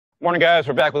Morning, guys.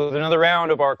 We're back with another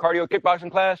round of our cardio kickboxing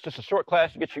class. Just a short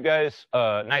class to get you guys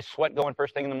a nice sweat going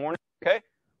first thing in the morning. Okay.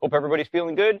 Hope everybody's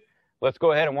feeling good. Let's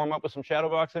go ahead and warm up with some shadow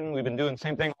boxing. We've been doing the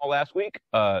same thing all last week.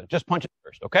 Just punch it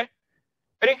first. Okay.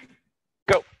 Ready?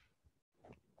 Go.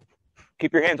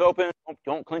 Keep your hands open.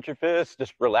 Don't clench your fists.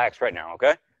 Just relax right now.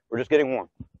 Okay. We're just getting warm.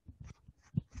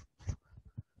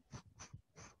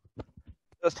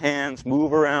 Just hands.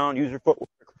 Move around. Use your footwork.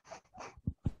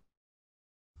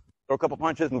 Throw a couple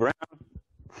punches. Move around.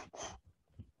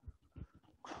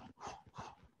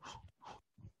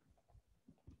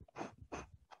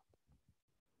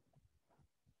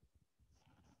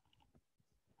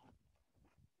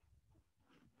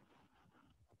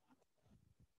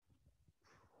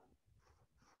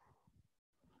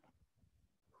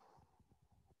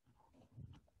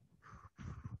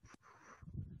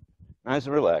 Nice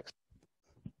and relaxed.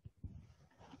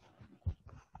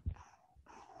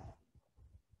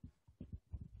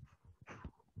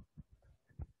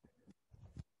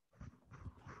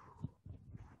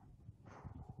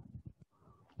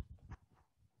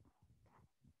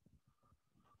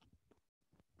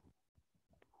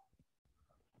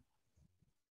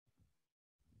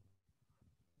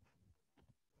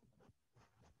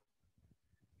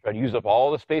 Try to use up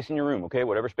all the space in your room, okay?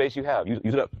 Whatever space you have, use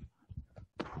it up.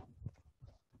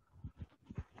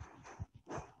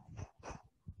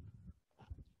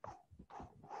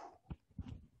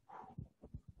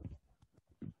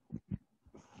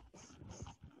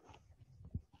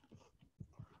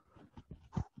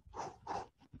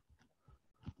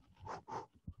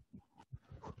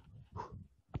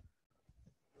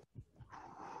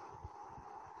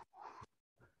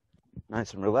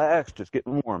 Nice and relaxed, just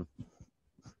getting warm.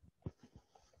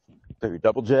 So your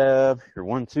double jab, your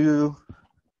 1-2.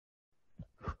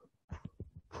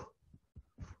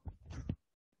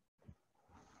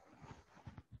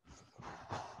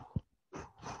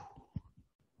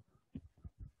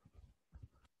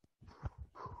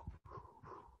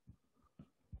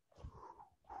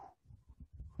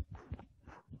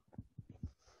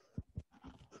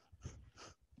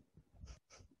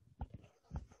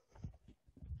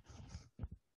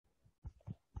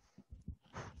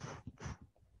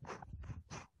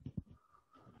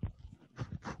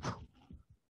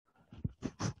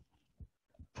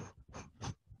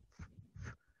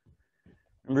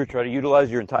 Remember, try to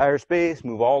utilize your entire space,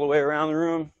 move all the way around the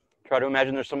room. Try to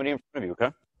imagine there's somebody in front of you,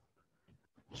 okay?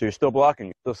 So you're still blocking,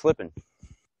 you're still slipping.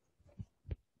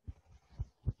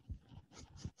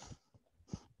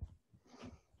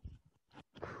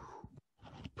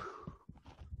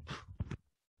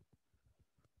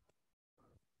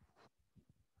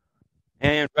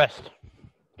 And rest.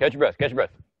 Catch your breath, catch your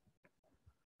breath.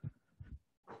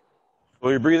 Slow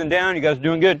your breathing down, you guys are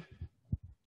doing good.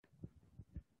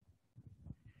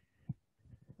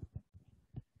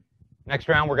 Next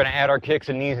round, we're going to add our kicks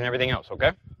and knees and everything else,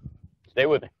 okay? Stay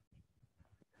with me.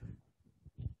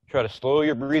 Try to slow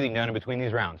your breathing down in between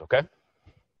these rounds, okay?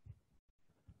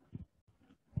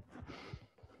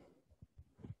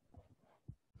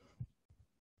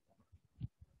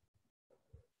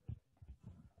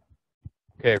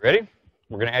 Okay, ready?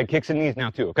 We're going to add kicks and knees now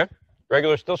too, okay?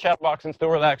 Regular, still shadow boxing, still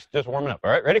relaxed, just warming up.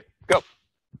 All right, ready? Go.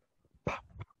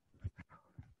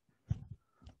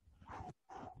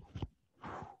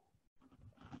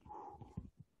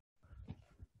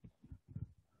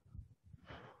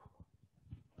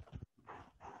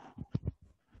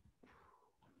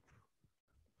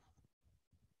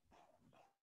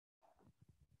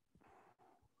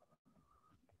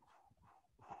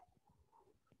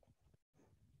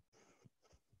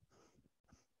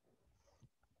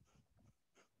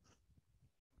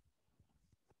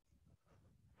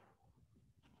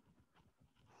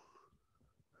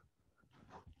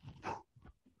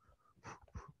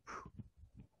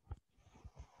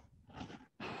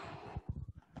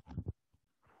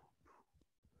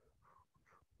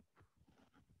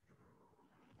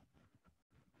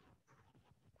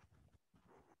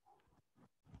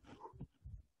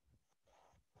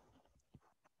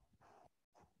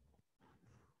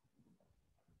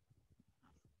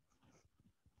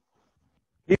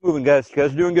 Keep moving, guys. You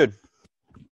guys are doing good.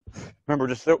 Remember,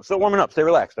 just still warming up. Stay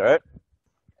relaxed, all right?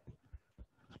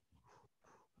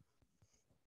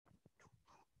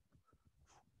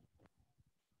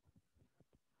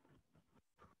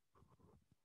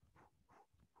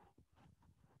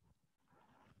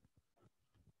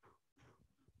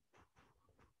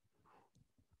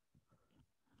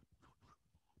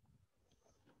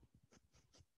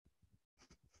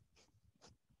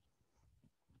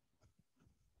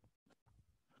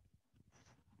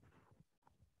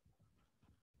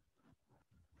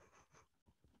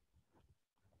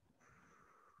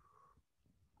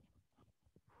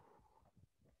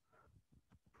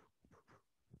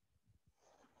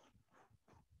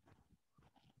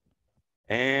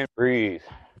 And breathe.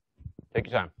 Take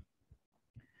your time.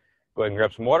 Go ahead and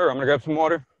grab some water. I'm going to grab some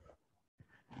water.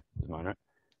 This is mine, right?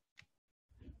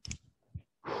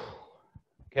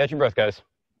 Catch your breath, guys.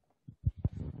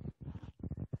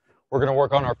 We're going to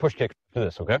work on our push kick to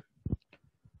this, okay?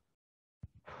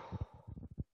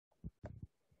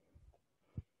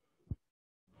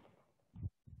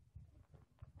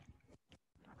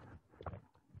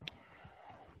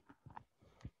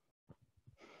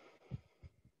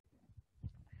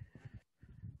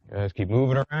 Guys, keep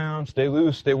moving around. Stay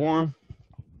loose. Stay warm.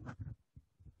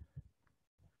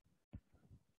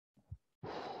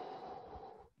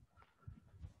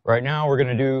 Right now, we're going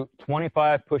to do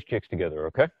 25 push kicks together,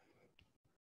 okay?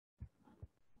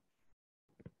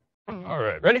 All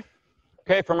right, ready?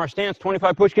 Okay, from our stance,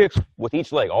 25 push kicks with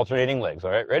each leg, alternating legs.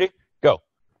 All right, ready? Go.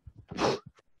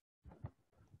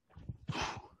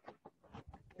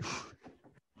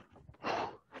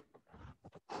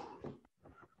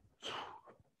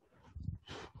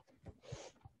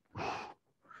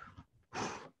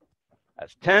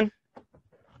 That's 10.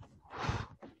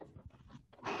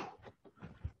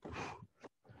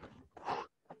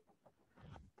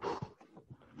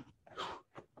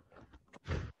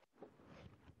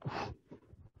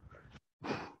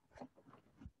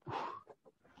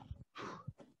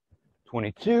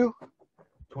 $22,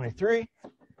 $23,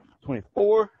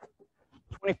 $24,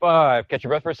 $25. Catch your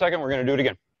breath for a second. We're going to do it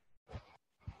again.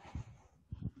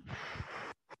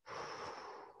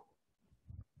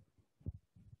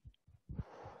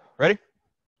 Ready?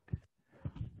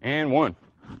 And 1.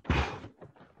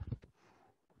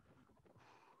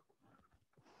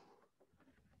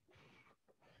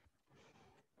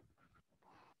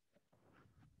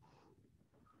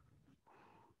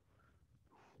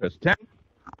 That's 10.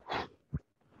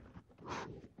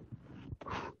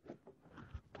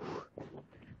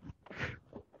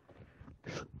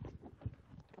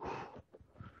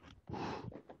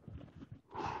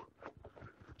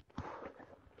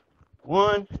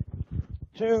 One,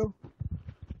 2,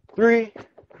 3,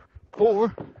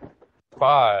 4,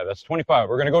 5. That's 25.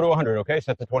 We're going to go to 100, okay?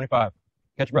 Set to 25.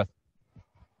 Catch your breath.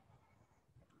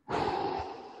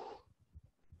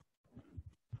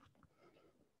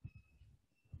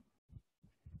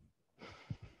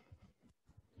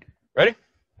 Ready?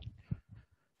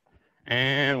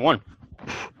 And 1.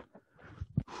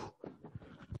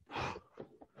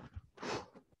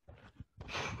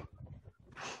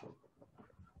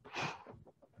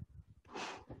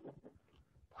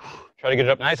 Try to get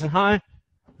it up nice and high.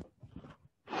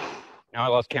 Now I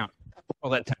lost count.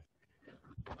 Oh, that 10.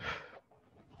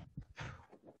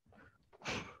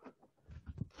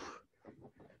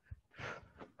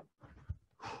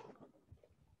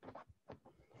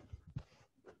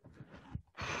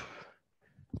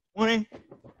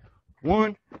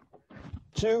 One,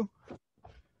 2,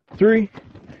 3,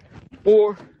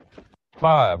 4,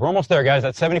 5. We're almost there, guys.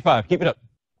 That's 75. Keep it up.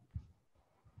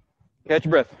 Catch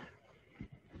your breath.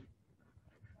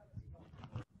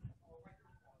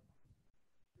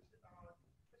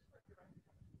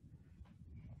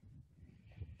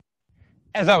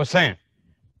 As I was saying,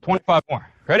 25 more.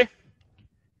 Ready?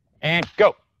 And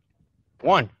go.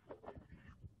 1,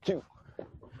 2,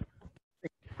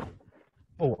 3,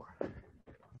 4,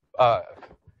 5,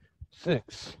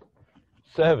 6,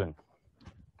 7,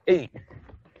 8,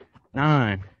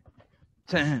 9,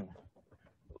 10,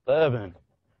 11,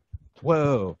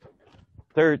 12,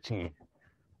 13,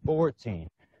 14,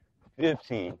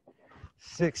 15,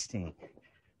 16,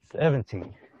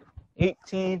 17,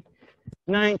 18,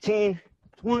 19,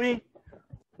 20,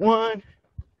 1,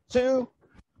 2,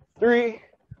 3,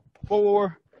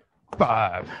 4,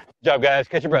 5. Good job, guys.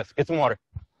 Catch your breath. Get some water.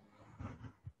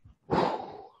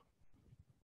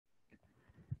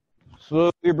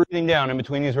 Slowly breathing down in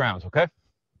between these rounds, okay?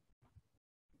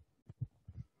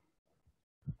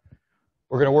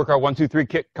 We're going to work our 1, 2, 3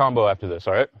 kick combo after this,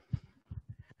 all right?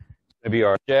 It's going to be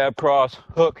our jab, cross,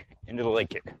 hook, into the leg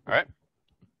kick, all right?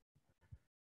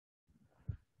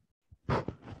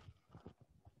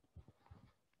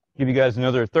 Give you guys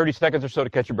another 30 seconds or so to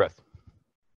catch your breath.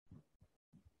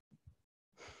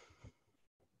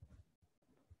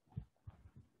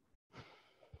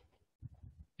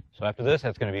 So after this,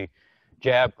 that's going to be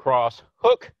jab, cross,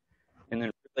 hook, and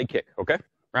then leg kick, okay?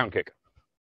 Round kick.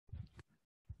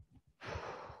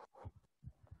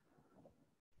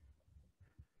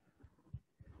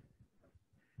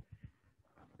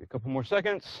 A couple more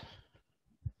seconds.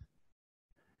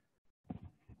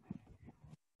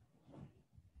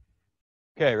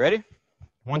 Okay, ready?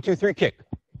 1, 2, 3, kick.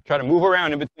 Try to move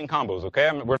around in between combos,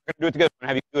 okay? We're going to do it together and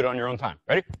have you do it on your own time.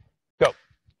 Ready? Go.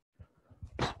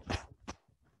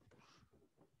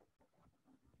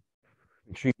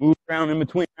 Make sure you move around in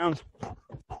between rounds.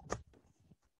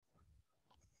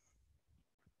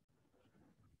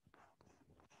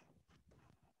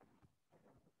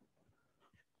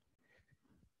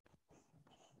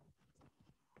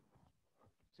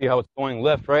 See how it's going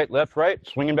left, right,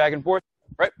 swinging back and forth,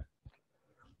 right?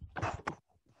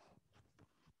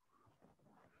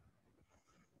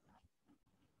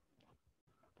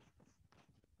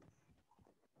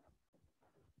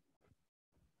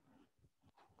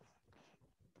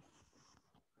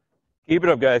 Keep it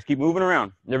up, guys. Keep moving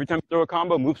around. Every time you throw a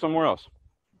combo, move somewhere else.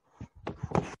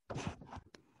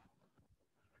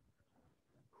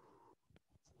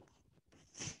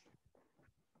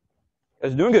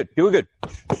 Guys, doing good. Doing good.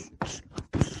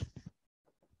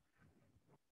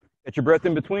 Get your breath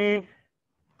in between.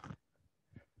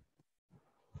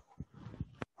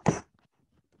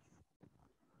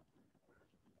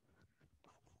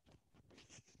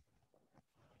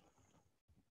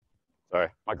 Sorry,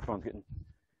 microphone's getting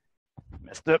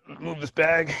messed up. Move this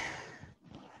bag.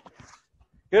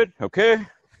 Good. Okay.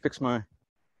 Fix my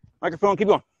microphone. Keep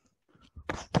going.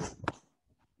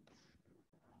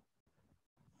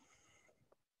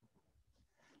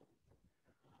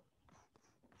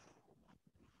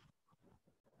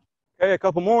 Okay, a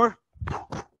couple more.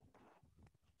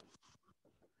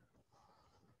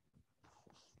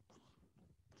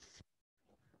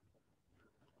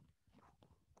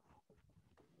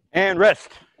 And rest.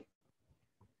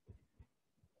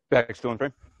 Back still in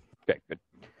frame. Okay, good.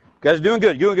 Guys are doing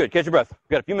good. Doing good. Catch your breath. We've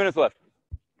got a few minutes left.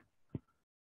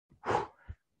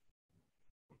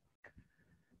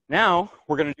 Now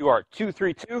we're going to do our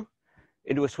 2-3-2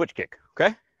 into a switch kick.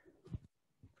 Okay?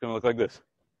 It's going to look like this.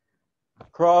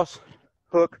 Cross,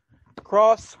 hook,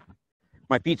 cross.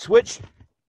 My feet switch.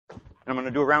 And I'm going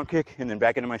to do a round kick and then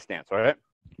back into my stance. All right?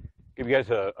 Give you guys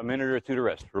a minute or two to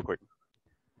rest real quick.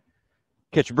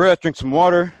 Catch your breath. Drink some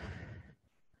water.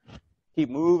 Keep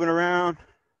moving around.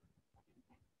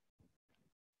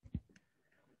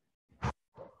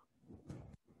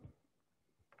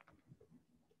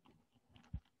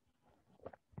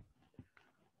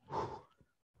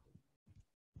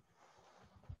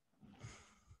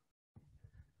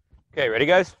 Okay, ready,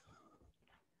 guys?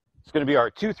 It's going to be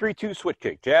our 2-3-2 switch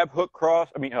kick. Jab, hook, cross.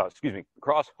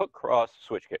 Cross, hook, cross,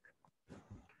 switch kick.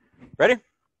 Ready?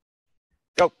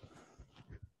 Go.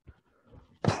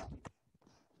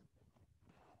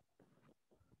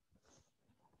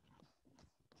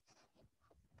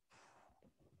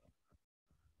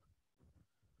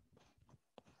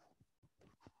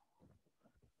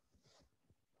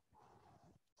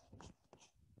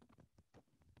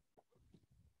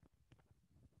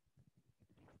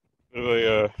 Bit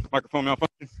of a microphone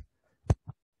malfunction.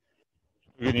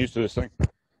 We're getting used to this thing.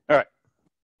 All right.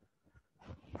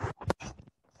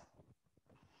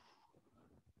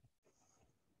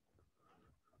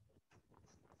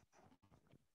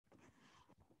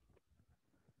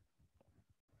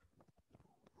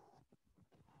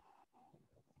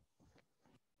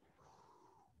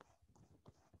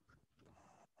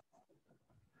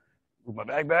 Move my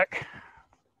bag back.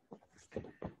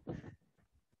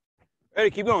 Ready,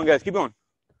 keep going, guys, keep going.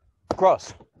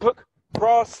 Cross, hook,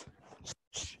 cross,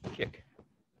 kick.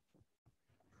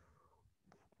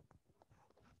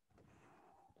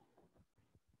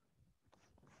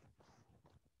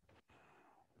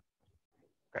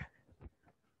 Okay.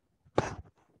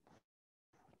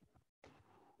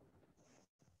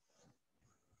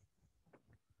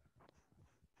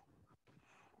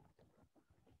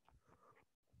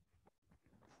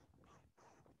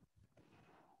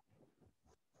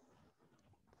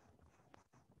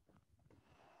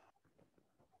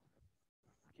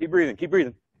 Keep breathing, keep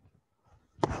breathing.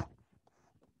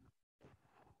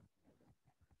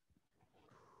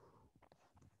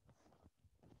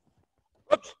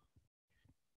 Oops.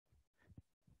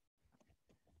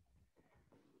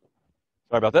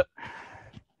 Sorry about that.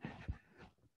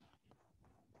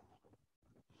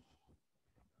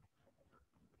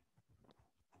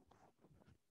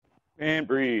 And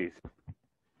breathe.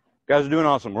 Guys are doing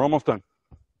awesome. We're almost done.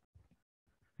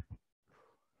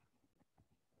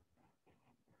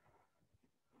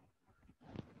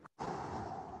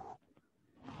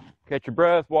 Catch your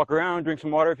breath, walk around, drink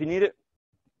some water if you need it.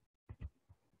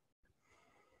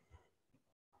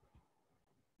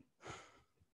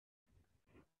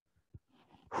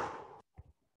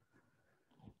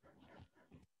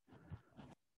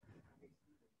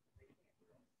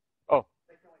 Oh.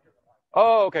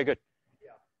 Oh, okay, good.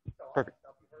 Perfect.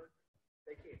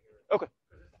 Okay.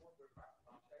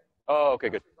 Oh, okay,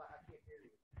 good.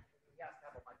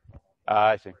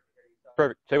 I see.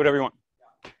 Perfect. Say whatever you want.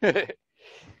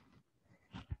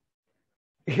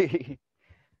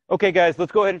 Okay, guys,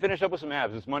 let's go ahead and finish up with some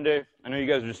abs. It's Monday. I know you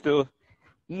guys are still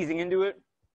easing into it.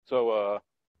 So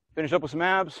finish up with some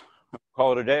abs,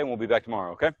 call it a day, and we'll be back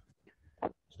tomorrow, okay?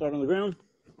 Start on the ground.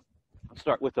 Let's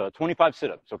start with 25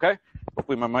 sit-ups, okay?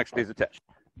 Hopefully my mic stays attached.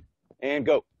 And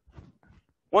go.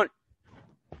 1,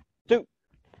 2,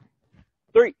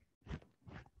 3,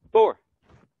 4,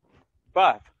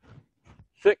 5,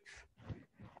 6,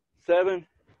 7,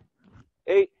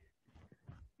 8,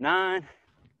 9,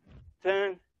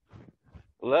 10,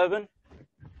 11,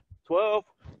 12,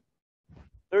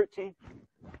 13,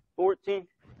 14,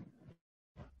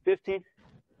 15,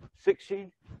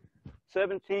 16,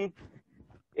 17,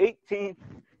 18,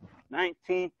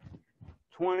 19,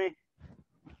 20,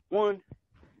 1,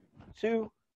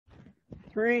 2,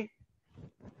 3,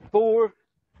 4,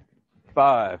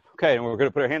 5. Okay, and we're going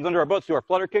to put our hands under our butts, do our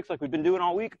flutter kicks like we've been doing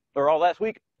all week, or all last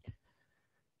week. I'm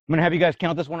going to have you guys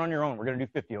count this one on your own. We're going to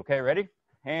do 50, okay? Ready?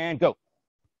 And go.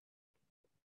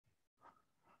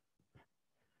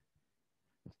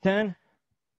 10,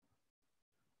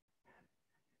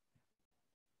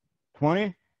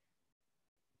 20,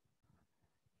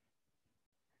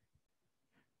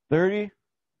 30,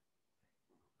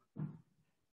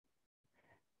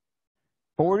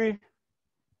 40,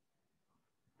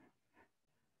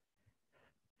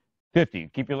 50.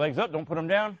 Keep your legs up. Don't put them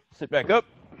down. Sit back up.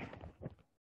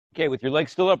 Okay, with your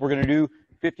legs still up, we're going to do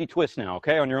 50 twists now,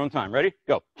 okay, on your own time. Ready?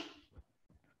 Go.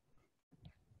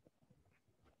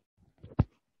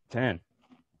 10,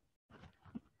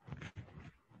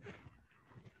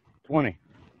 20,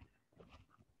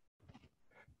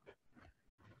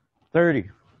 30,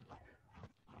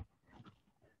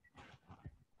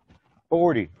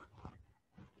 40,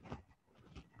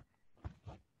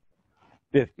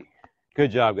 50.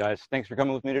 Good job, guys. Thanks for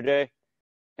coming with me today.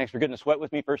 Thanks for getting a sweat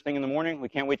with me first thing in the morning. We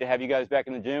can't wait to have you guys back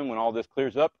in the gym when all this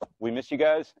clears up. We miss you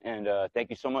guys, and thank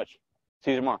you so much.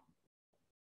 See you tomorrow.